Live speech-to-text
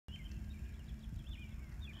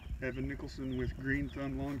Evan Nicholson with Green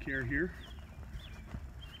Thumb Lawn Care here.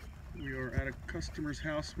 We are at a customer's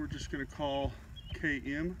house. We're just going to call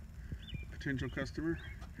KM, potential customer.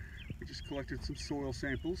 We just collected some soil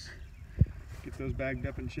samples, get those bagged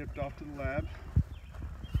up and shipped off to the lab,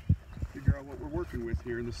 figure out what we're working with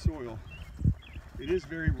here in the soil. It is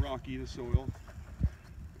very rocky, the soil.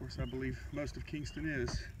 Of course, I believe most of Kingston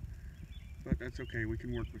is, but that's okay, we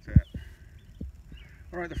can work with that.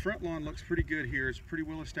 All right, the front lawn looks pretty good here. It's pretty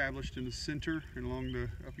well established in the center and along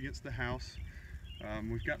up against the house.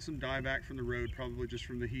 We've got some dieback from the road, probably just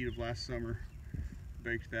from the heat of last summer.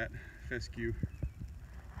 Baked that fescue.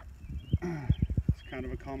 It's kind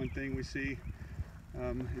of a common thing we see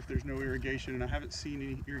if there's no irrigation, and I haven't seen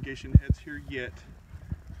any irrigation heads here yet,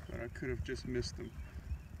 but I could have just missed them.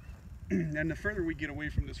 And the further we get away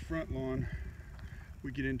from this front lawn,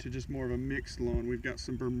 we get into just more of a mixed lawn. We've got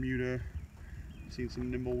some Bermuda, seen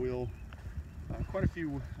some nimble quite a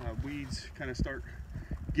few weeds kind of start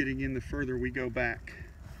getting in the further we go back,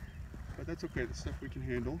 but that's okay, the stuff we can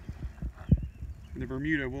handle. And the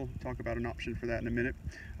Bermuda, we'll talk about an option for that in a minute.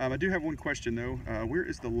 I do have one question though. Where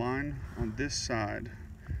is the line on this side?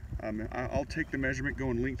 I'll take the measurement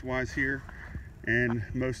going lengthwise here, and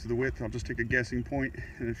most of the width I'll just take a guessing point,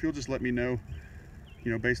 and if you'll just let me know,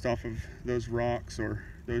 you know, based off of those rocks or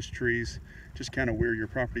those trees, just kind of where your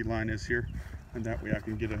property line is here, and that way I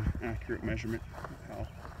can get an accurate measurement of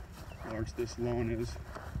how large this lawn is.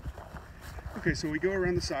 Okay, so we go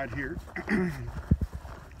around the side here, and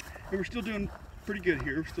we're still doing pretty good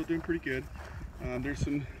here. We're still doing pretty good. There's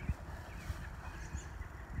some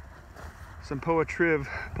Poa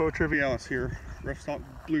trivialis here, rough stalk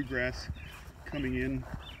bluegrass, coming in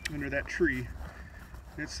under that tree.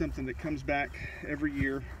 It's something that comes back every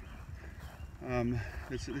year.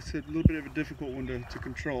 It's a little bit of a difficult one to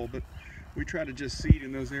control, but we try to just seed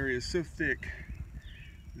in those areas so thick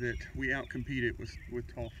that we outcompete it with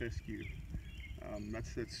tall fescue.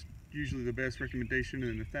 That's usually the best recommendation,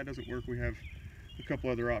 and if that doesn't work, we have a couple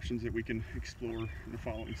other options that we can explore in the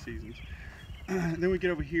following seasons. Then we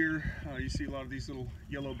get over here, you see a lot of these little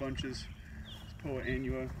yellow bunches. It's Poa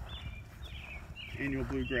annua, annual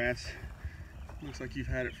bluegrass. Looks like you've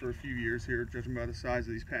had it for a few years here, judging by the size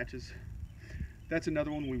of these patches. That's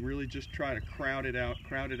another one we really just try to crowd it out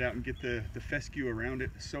and get the fescue around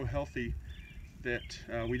it so healthy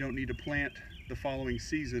that we don't need to plant the following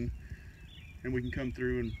season, and we can come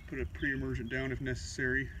through and put a pre-emergent down if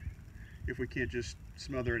necessary. If we can't just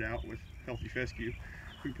smother it out with healthy fescue,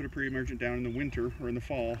 we can put a pre-emergent down in the winter or in the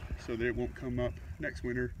fall so that it won't come up next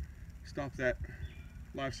winter, stop that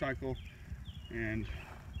life cycle, and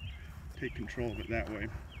take control of it that way.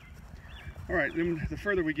 All right, then the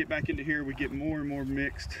further we get back into here, we get more and more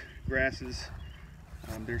mixed grasses.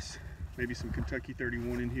 There's maybe some Kentucky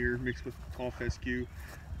 31 in here mixed with tall fescue.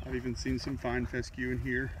 I've even seen some fine fescue in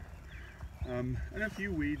here. And a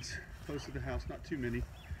few weeds close to the house, not too many.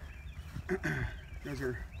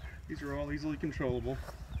 These are all easily controllable.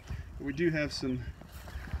 But we do have some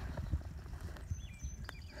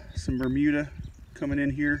Bermuda coming in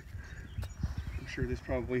here. I'm sure these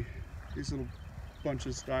little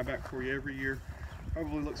bunches die back for you every year.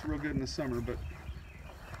 Probably looks real good in the summer, but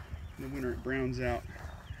in the winter it browns out.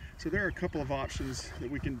 So there are a couple of options that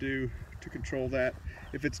we can do to control that.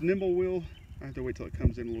 If it's nimble-will, I have to wait till it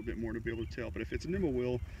comes in a little bit more to be able to tell, but if it's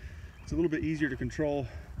nimble-will, it's a little bit easier to control.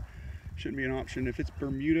 Shouldn't be an option. If it's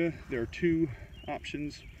Bermuda, there are two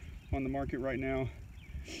options on the market right now.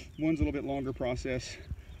 One's a little bit longer process,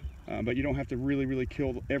 but you don't have to really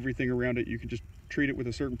kill everything around it. You can just treat it with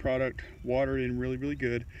a certain product, water it in really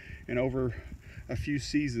good, and over a few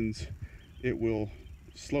seasons it will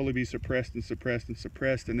slowly be suppressed,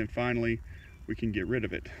 and then finally we can get rid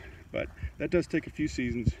of it. But that does take a few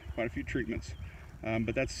seasons, quite a few treatments,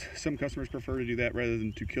 but some customers prefer to do that rather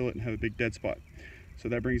than to kill it and have a big dead spot. So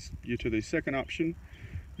that brings you to the second option.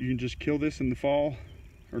 You can just kill this in the fall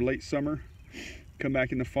or late summer, come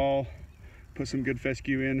back in the fall, put some good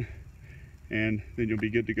fescue in, and then you'll be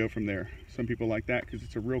good to go from there. Some people like that because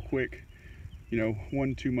it's a real quick,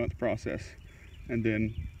 1-2 month process, and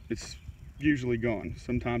then it's usually gone.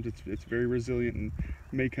 Sometimes it's very resilient and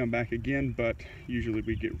may come back again, but usually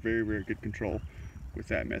we get very good control with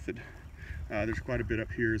that method. There's quite a bit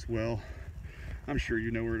up here as well. I'm sure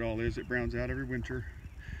you know where it all is. It browns out every winter.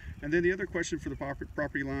 And then the other question for the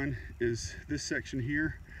property line is this section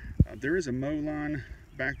here. There is a mow line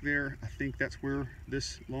back there. I think that's where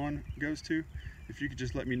this lawn goes to. If you could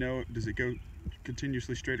just let me know, does it go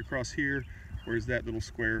continuously straight across here, or is that little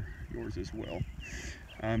square yours as well?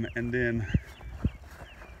 And then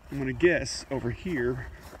I'm going to guess over here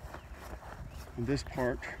on this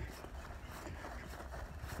part,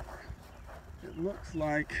 It looks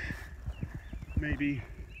like maybe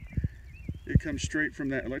it comes straight from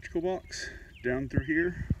that electrical box down through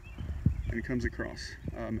here and it comes across.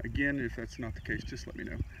 Again, if that's not the case, just let me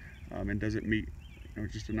know. And does it meet,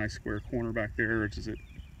 just a nice square corner back there, or does it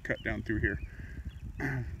cut down through here?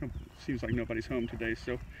 Seems like nobody's home today,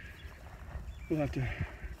 so we'll have to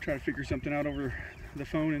try to figure something out over the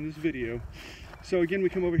phone in this video. So again, we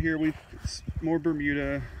come over here, it's more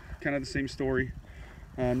Bermuda, kind of the same story,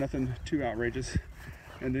 nothing too outrageous.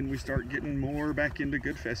 And then we start getting more back into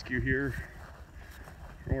good fescue here,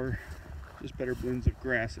 or just better blends of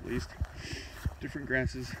grass, at least different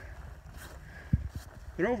grasses.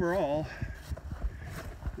 But overall,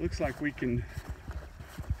 looks like we can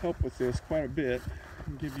help with this quite a bit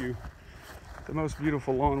and give you the most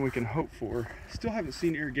beautiful lawn we can hope for. Still haven't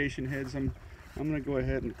seen irrigation heads. I'm going to go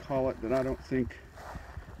ahead and call it that I don't think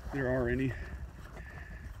there are any.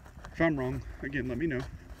 If I'm wrong, again, let me know.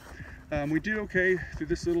 We do okay through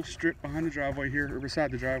this little strip behind the driveway here, or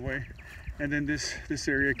beside the driveway, and then this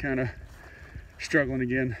area kind of struggling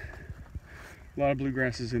again. A lot of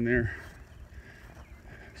bluegrasses in there,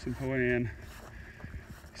 some poa,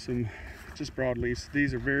 some just broadleafs.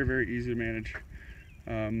 These are very, very easy to manage.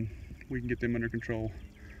 We can get them under control.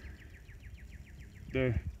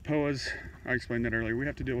 The poas, I explained that earlier, we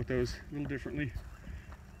have to deal with those a little differently.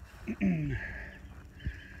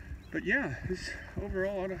 But yeah,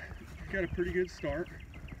 overall, you've got a pretty good start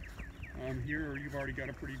here, or you've already got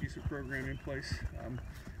a pretty decent program in place.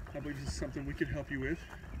 I believe this is something we could help you with.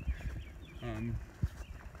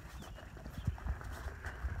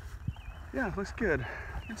 Yeah, it looks good.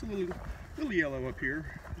 It's a little yellow up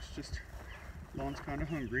here. It's just, lawn's kind of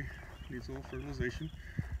hungry. Needs a little fertilization.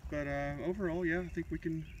 But overall, yeah, I think we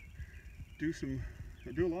can do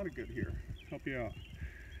a lot of good here. Help you out.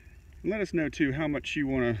 And let us know too how much you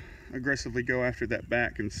want to aggressively go after that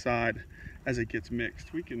back and side as it gets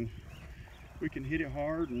mixed. We can hit it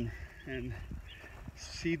hard and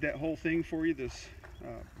seed that whole thing for you this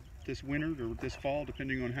winter or this fall,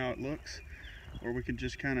 depending on how it looks. Or we can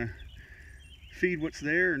just kind of feed what's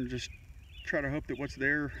there and just try to hope that what's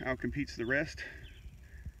there outcompetes the rest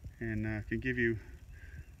and can give you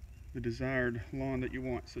the desired lawn that you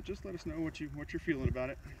want. So just let us know what you're feeling about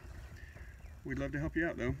it. We'd love to help you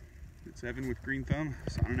out though. It's Evan with Green Thumb,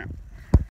 signing out.